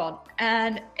the world.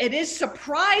 And it is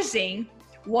surprising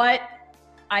what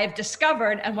I've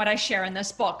discovered and what I share in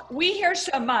this book. We hear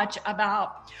so much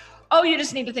about, oh, you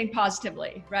just need to think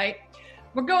positively, right?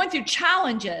 We're going through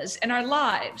challenges in our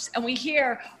lives and we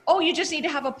hear, oh, you just need to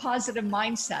have a positive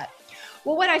mindset.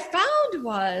 Well, what I found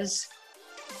was,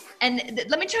 and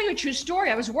let me tell you a true story.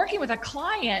 I was working with a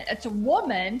client. It's a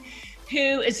woman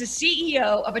who is the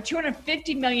CEO of a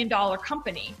 $250 million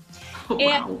company. Oh, wow.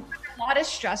 And a lot of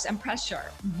stress and pressure.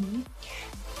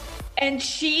 And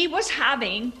she was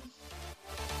having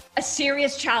a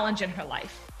serious challenge in her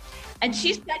life. And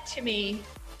she said to me,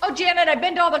 oh, Janet, I've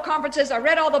been to all the conferences. I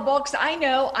read all the books. I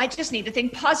know, I just need to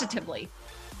think positively.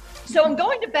 So I'm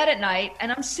going to bed at night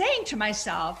and I'm saying to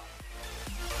myself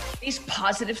these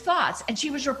positive thoughts. And she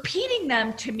was repeating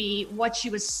them to me, what she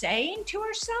was saying to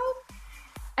herself.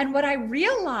 And what I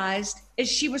realized is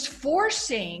she was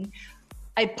forcing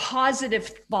a positive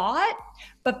thought,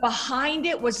 but behind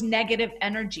it was negative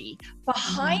energy.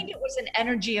 Behind it was an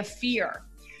energy of fear.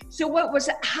 So what was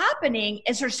happening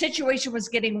is her situation was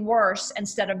getting worse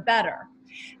instead of better.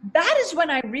 That is when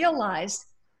I realized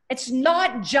it's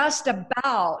not just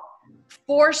about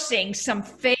forcing some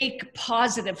fake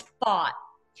positive thought.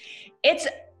 It's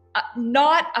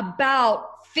not about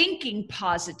thinking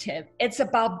positive. It's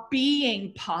about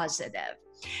being positive.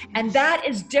 And that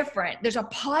is different. There's a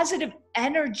positive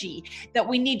energy that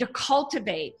we need to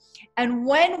cultivate. And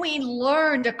when we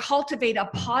learn to cultivate a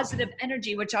positive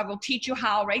energy, which I will teach you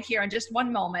how right here in just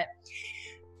one moment,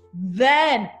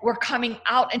 then we're coming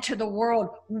out into the world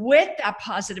with that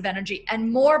positive energy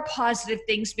and more positive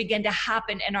things begin to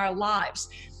happen in our lives.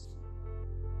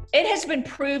 It has been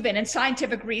proven in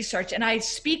scientific research, and I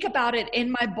speak about it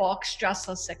in my book,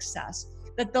 Stressless Success,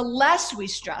 that the less we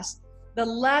stress, the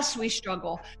less we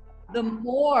struggle, the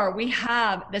more we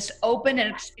have this open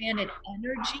and expanded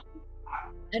energy.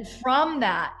 And from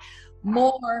that,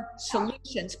 more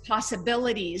solutions,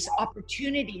 possibilities,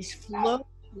 opportunities flow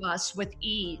to us with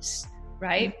ease,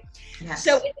 right? Yes.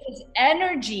 So it is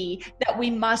energy that we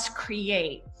must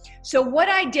create. So what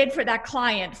I did for that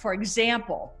client, for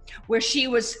example, where she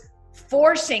was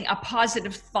forcing a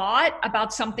positive thought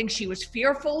about something she was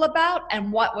fearful about,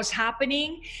 and what was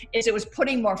happening is it was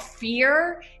putting more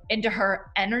fear into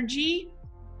her energy,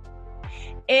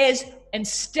 is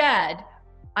instead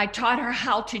I taught her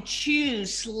how to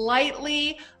choose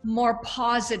slightly more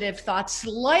positive thoughts,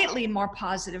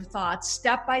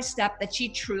 step by step, that she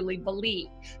truly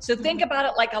believed. So think about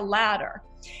it like a ladder.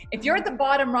 If you're at the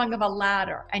bottom rung of a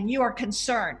ladder and you are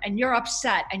concerned and you're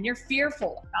upset and you're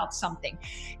fearful about something,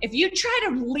 if you try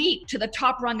to leap to the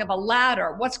top rung of a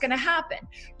ladder, what's going to happen?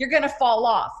 You're going to fall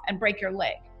off and break your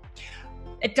leg.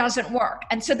 It doesn't work.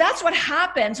 And so that's what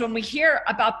happens when we hear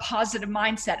about positive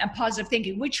mindset and positive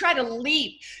thinking. We try to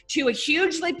leap to a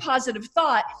hugely positive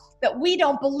thought that we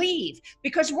don't believe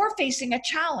because we're facing a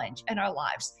challenge in our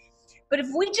lives. But if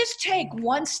we just take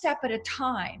one step at a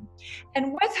time,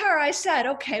 and with her, I said,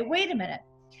 okay, wait a minute.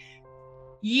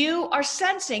 You are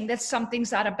sensing that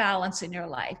something's out of balance in your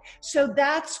life. So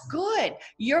that's good.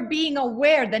 You're being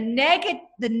aware. The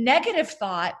negative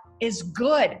thought is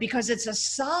good because it's a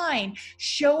sign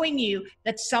showing you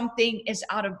that something is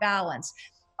out of balance.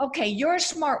 Okay, you're a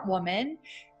smart woman.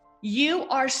 You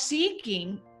are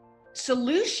seeking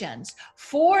solutions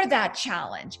for that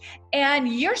challenge. And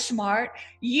you're smart.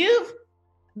 You've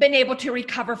been able to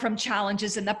recover from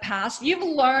challenges in the past. You've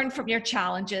learned from your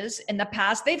challenges in the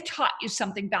past. They've taught you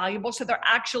something valuable, so they're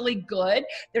actually good.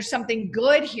 There's something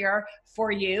good here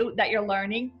for you that you're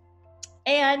learning.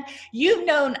 And you've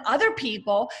known other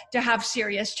people to have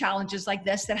serious challenges like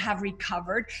this that have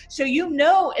recovered. So you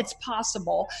know it's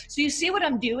possible. So you see what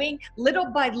I'm doing?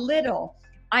 Little by little,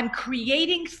 I'm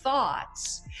creating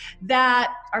thoughts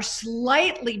that are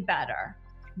slightly better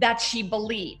that she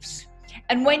believes.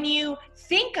 And when you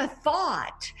think a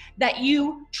thought that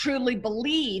you truly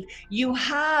believe, you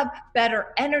have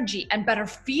better energy and better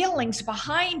feelings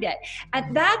behind it.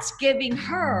 And that's giving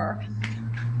her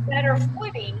better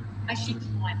footing as she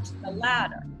climbs the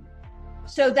ladder.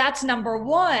 So that's number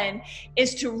one,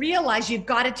 is to realize you've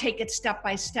got to take it step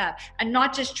by step and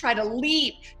not just try to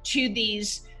leap to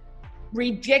these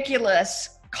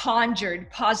ridiculous, conjured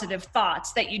positive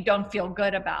thoughts that you don't feel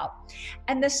good about.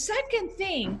 And the second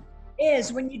thing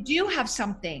is, when you do have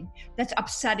something that's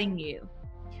upsetting you,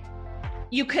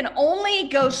 you can only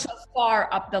go so far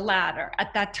up the ladder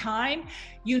at that time.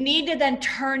 You need to then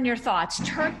turn your thoughts,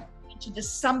 turn into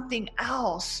something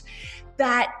else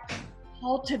that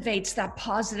cultivates that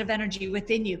positive energy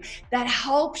within you, that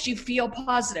helps you feel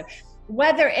positive.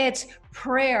 Whether it's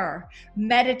prayer,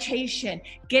 meditation,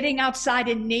 getting outside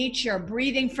in nature,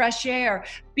 breathing fresh air,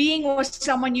 being with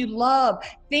someone you love,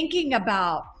 thinking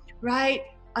about, right?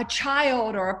 A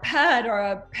child or a pet or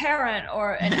a parent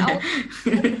or an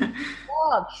elder,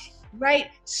 love,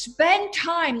 right? Spend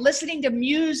time listening to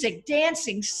music,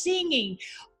 dancing, singing,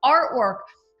 artwork,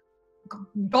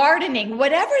 gardening,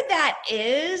 whatever that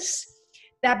is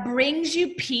that brings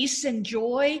you peace and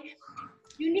joy.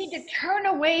 You need to turn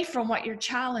away from what your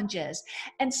challenge is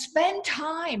and spend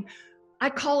time. I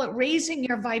call it raising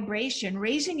your vibration,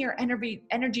 raising your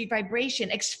energy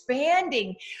vibration,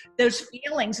 expanding those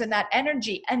feelings and that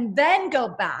energy, and then go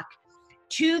back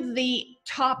to the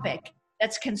topic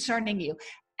that's concerning you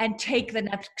and take the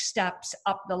next steps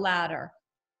up the ladder.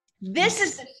 This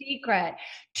is the secret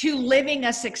to living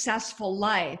a successful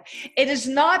life. It is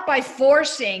not by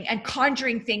forcing and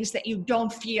conjuring things that you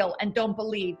don't feel and don't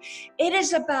believe. It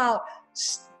is about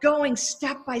going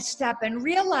step by step and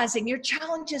realizing your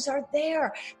challenges are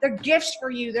there. They're gifts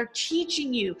for you. They're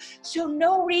teaching you. So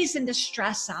no reason to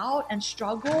stress out and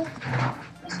struggle.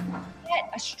 Just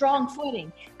get a strong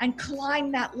footing and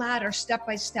climb that ladder step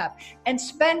by step and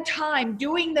spend time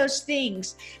doing those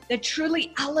things that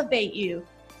truly elevate you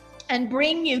and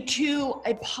bring you to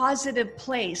a positive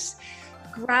place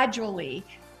gradually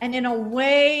and in a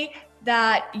way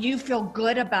that you feel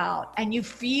good about and you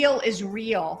feel is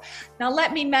real. Now,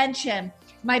 let me mention,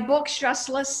 my book,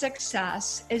 Stressless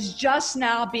Success, is just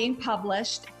now being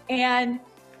published. And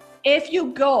if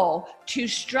you go to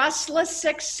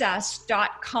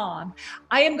stresslesssuccess.com,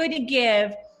 I am going to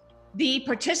give the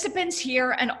participants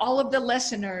here and all of the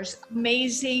listeners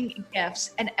amazing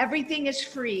gifts, and everything is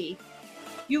free.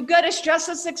 You go to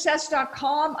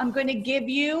stresslesssuccess.com. I'm going to give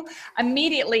you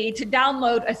immediately to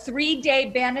download a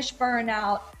 3-day Banish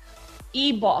Burnout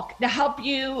ebook to help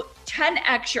you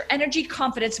 10x your energy,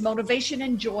 confidence, motivation,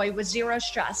 and joy with zero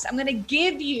stress. I'm going to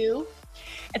give you,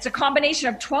 it's a combination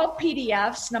of 12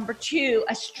 PDFs. Number 2,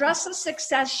 a Stressless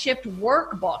Success Shift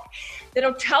workbook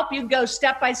that'll help you go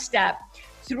step by step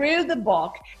through the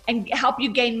book and help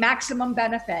you gain maximum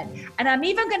benefit. And I'm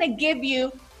even going to give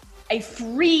you a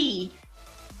free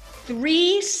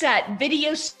 3-set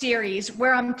video series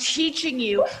where I'm teaching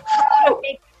you how to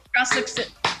make stress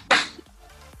success.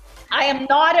 I am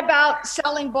not about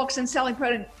selling books and selling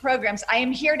programs. I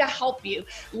am here to help you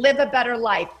live a better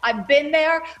life. I've been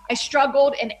there. I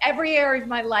struggled in every area of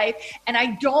my life, and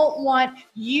I don't want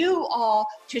you all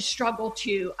to struggle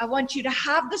too. I want you to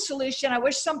have the solution. I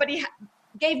wish somebody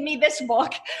gave me this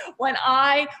book when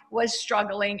I was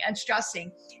struggling and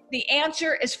stressing. The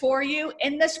answer is for you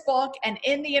in this book and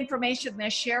in the information that I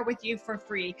share with you for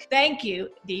free. Thank you,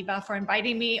 Diva, for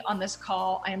inviting me on this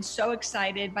call. I am so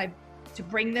excited to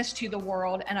bring this to the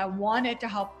world, and I wanted to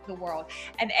help the world.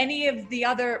 And any of the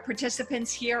other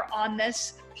participants here on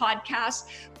this podcast,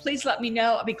 please let me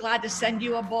know. I'll be glad to send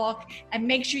you a book, and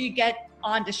make sure you get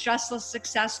on to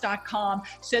stresslesssuccess.com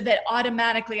so that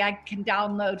automatically I can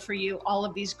download for you all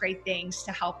of these great things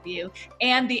to help you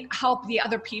and help the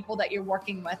other people that you're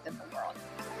working with in the world.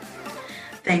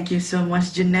 Thank you so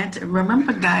much, Jeanette.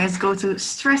 Remember, guys, go to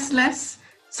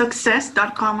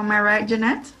stresslesssuccess.com. Am I right,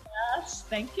 Jeanette? Yes,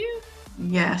 thank you.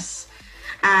 Yes.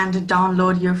 And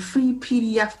download your free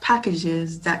PDF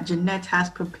packages that Jeanette has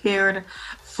prepared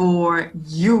for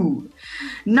you.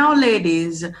 Now,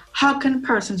 ladies, how can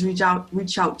persons reach out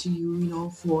to you,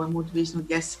 for motivational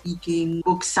guest speaking,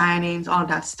 book signings, all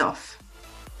that stuff?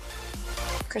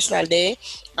 Crystal Day,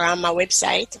 my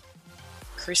website,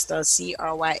 Crystal,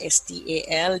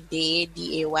 CRYSTAL, Day,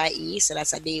 DAYE, so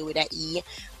that's a day with an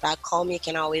E.com. You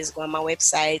can always go on my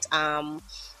website,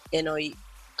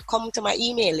 come to my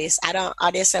email list.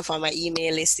 Add yourself on my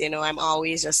email list. You know, I'm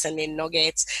always just sending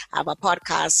nuggets. I have a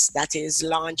podcast that is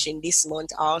launching this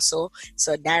month also.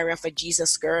 So Diary of a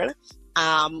Jesus Girl.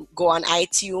 Go on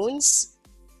iTunes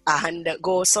and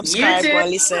go subscribe, go and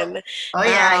listen. Oh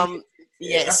yeah.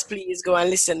 Yes, please go and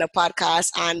listen to the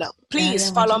podcast, and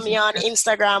please follow me on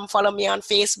Instagram, follow me on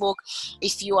Facebook.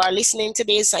 If you are listening to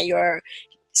this and you're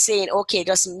saying, okay,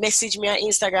 just message me on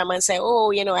Instagram and say,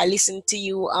 oh, you know, I listened to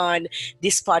you on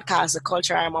this podcast, the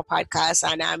Culturama podcast,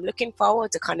 and I'm looking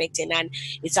forward to connecting. And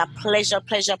it's a pleasure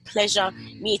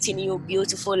meeting you,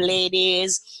 beautiful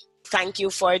ladies. Thank you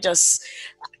for just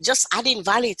adding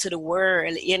value to the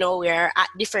world. You know, we're at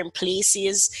different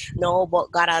places,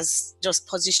 but God has just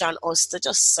positioned us to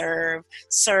just serve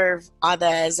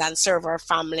others and serve our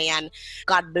family. And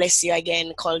God bless you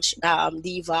again, Coach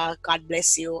Diva. God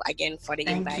bless you again for the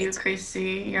invite. Thank you,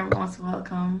 Chrissy. You're most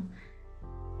welcome.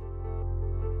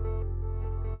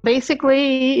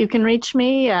 Basically, you can reach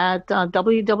me at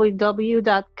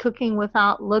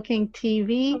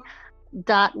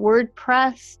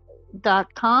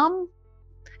www.cookingwithoutlooking.wordpress.com,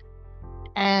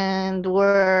 and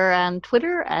we're on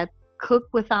Twitter at Cook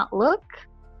Without Look,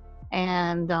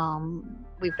 and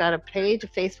we've got a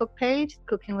Facebook page,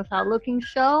 Cooking Without Looking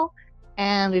Show,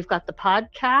 and we've got the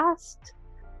podcast,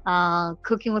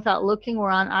 Cooking Without Looking. We're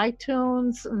on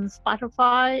iTunes and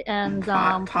Spotify and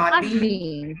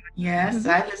Podbean. Yes,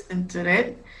 I listened to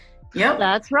it. Yep,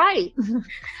 that's right.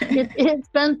 It's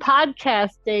been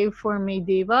podcast day for me,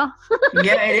 Diva.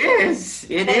 Yeah, it is.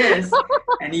 It is.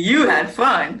 And you had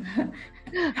fun.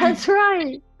 That's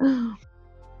right.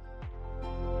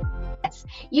 Yes.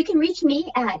 You can reach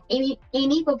me at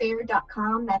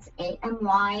amybovard.com. That's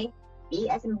AMY, B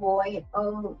as in boy,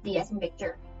 O, V as in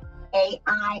Victor,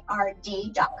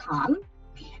 AIRD.com.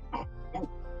 And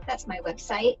that's my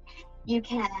website.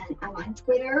 I'm on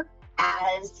Twitter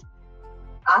as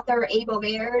Author A.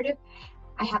 Bovard.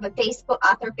 I have a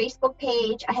author Facebook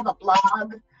page. I have a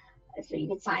blog, so you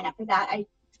can sign up for that. I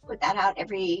put that out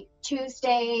every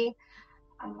Tuesday.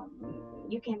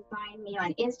 You can find me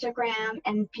on Instagram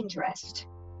and Pinterest.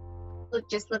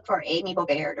 Just look for Amy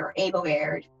Bovard or A.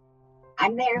 Bovard.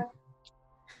 I'm there.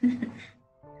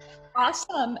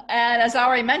 Awesome. And as I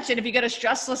already mentioned, if you go to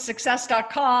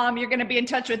stresslesssuccess.com, you're going to be in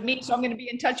touch with me. So I'm going to be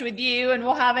in touch with you and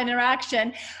we'll have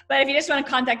interaction. But if you just want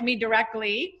to contact me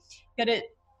directly, go to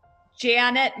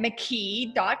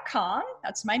janetmckee.com.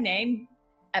 That's my name,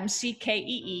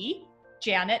 MCKEE,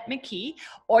 Janet McKee.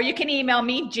 Or you can email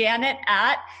me,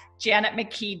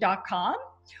 janet@janetmckee.com.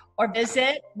 Or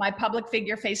visit my public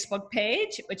figure Facebook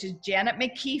page, which is Janet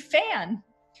McKee Fan,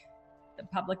 the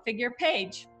public figure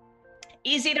page.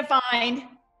 Easy to find.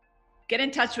 Get in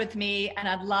touch with me, and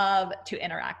I'd love to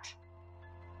interact.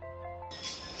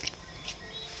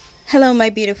 Hello, my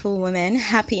beautiful women.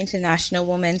 Happy International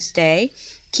Women's Day.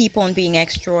 Keep on being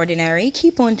extraordinary.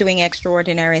 Keep on doing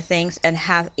extraordinary things, and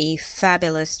have a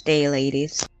fabulous day,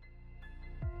 ladies.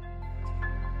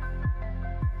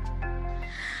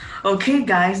 Okay,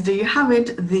 guys, there you have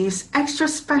it. This extra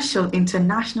special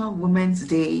International Women's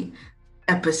Day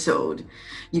episode.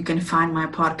 You can find my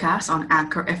podcast on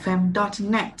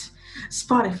anchorfm.net,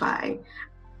 Spotify,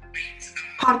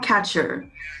 Podcatcher,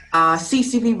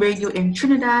 CCV Radio in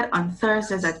Trinidad on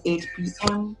Thursdays at 8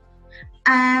 p.m.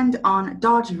 and on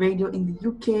Dodge Radio in the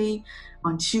UK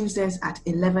on Tuesdays at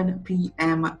 11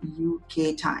 p.m.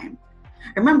 UK time.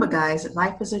 Remember, guys,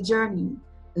 life is a journey.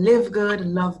 Live good,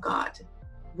 love God.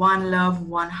 One love,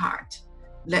 one heart.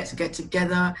 Let's get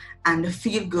together and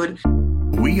feel good.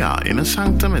 We are Inner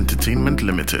Sanctum Entertainment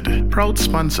Limited, proud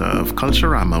sponsor of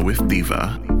Culturama with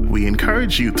Diva. We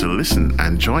encourage you to listen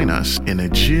and join us in a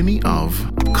journey of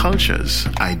cultures,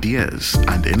 ideas,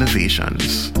 and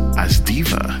innovations as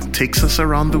Diva takes us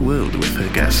around the world with her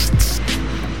guests.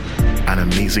 An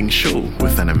amazing show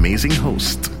with an amazing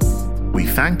host. We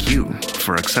thank you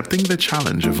for accepting the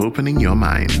challenge of opening your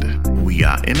mind. We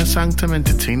are Inner Sanctum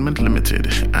Entertainment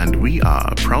Limited, and we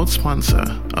are a proud sponsor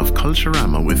of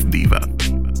Culturama with Diva.